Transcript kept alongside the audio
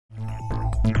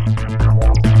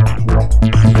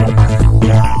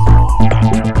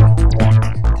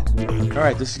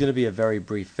Alright, this is going to be a very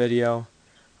brief video.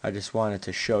 I just wanted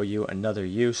to show you another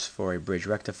use for a bridge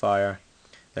rectifier.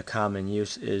 The common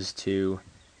use is to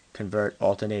convert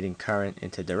alternating current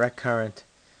into direct current,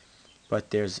 but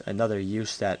there's another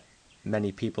use that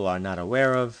many people are not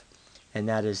aware of, and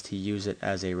that is to use it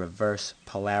as a reverse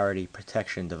polarity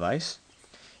protection device.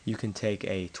 You can take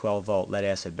a 12-volt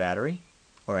lead-acid battery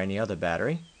or any other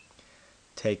battery,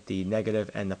 take the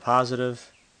negative and the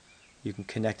positive. You can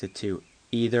connect it to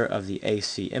either of the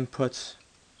AC inputs.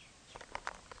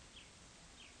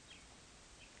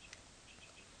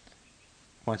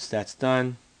 Once that's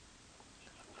done,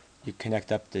 you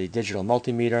connect up the digital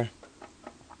multimeter,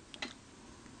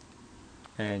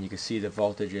 and you can see the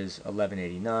voltage is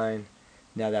 1189.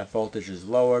 Now that voltage is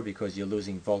lower because you're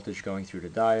losing voltage going through the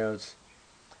diodes.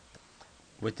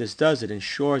 What this does, it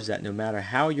ensures that no matter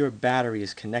how your battery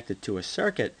is connected to a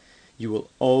circuit, you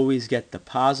will always get the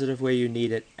positive where you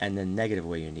need it and the negative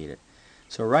where you need it.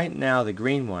 So right now the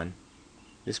green one,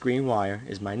 this green wire,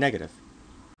 is my negative.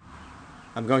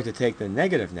 I'm going to take the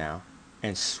negative now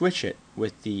and switch it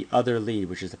with the other lead,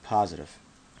 which is the positive.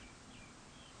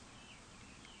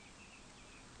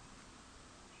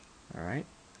 Alright,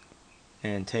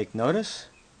 and take notice,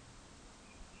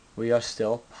 we are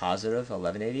still positive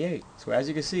 1188. So as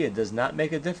you can see, it does not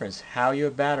make a difference how your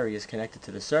battery is connected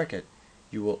to the circuit.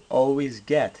 You will always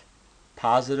get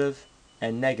positive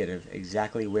and negative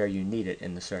exactly where you need it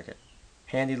in the circuit.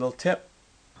 Handy little tip.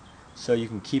 So you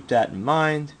can keep that in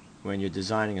mind when you're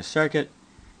designing a circuit.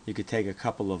 You could take a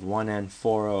couple of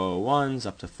 1N4001s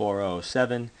up to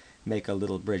 4007, make a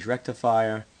little bridge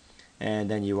rectifier,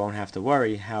 and then you won't have to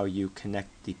worry how you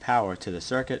connect the power to the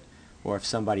circuit or if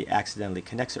somebody accidentally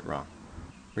connects it wrong.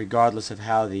 Regardless of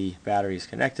how the battery is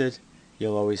connected,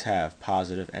 you'll always have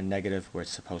positive and negative where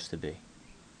it's supposed to be.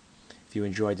 If you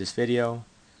enjoyed this video,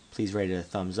 please rate it a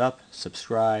thumbs up,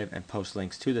 subscribe, and post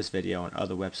links to this video on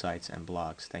other websites and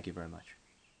blogs. Thank you very much.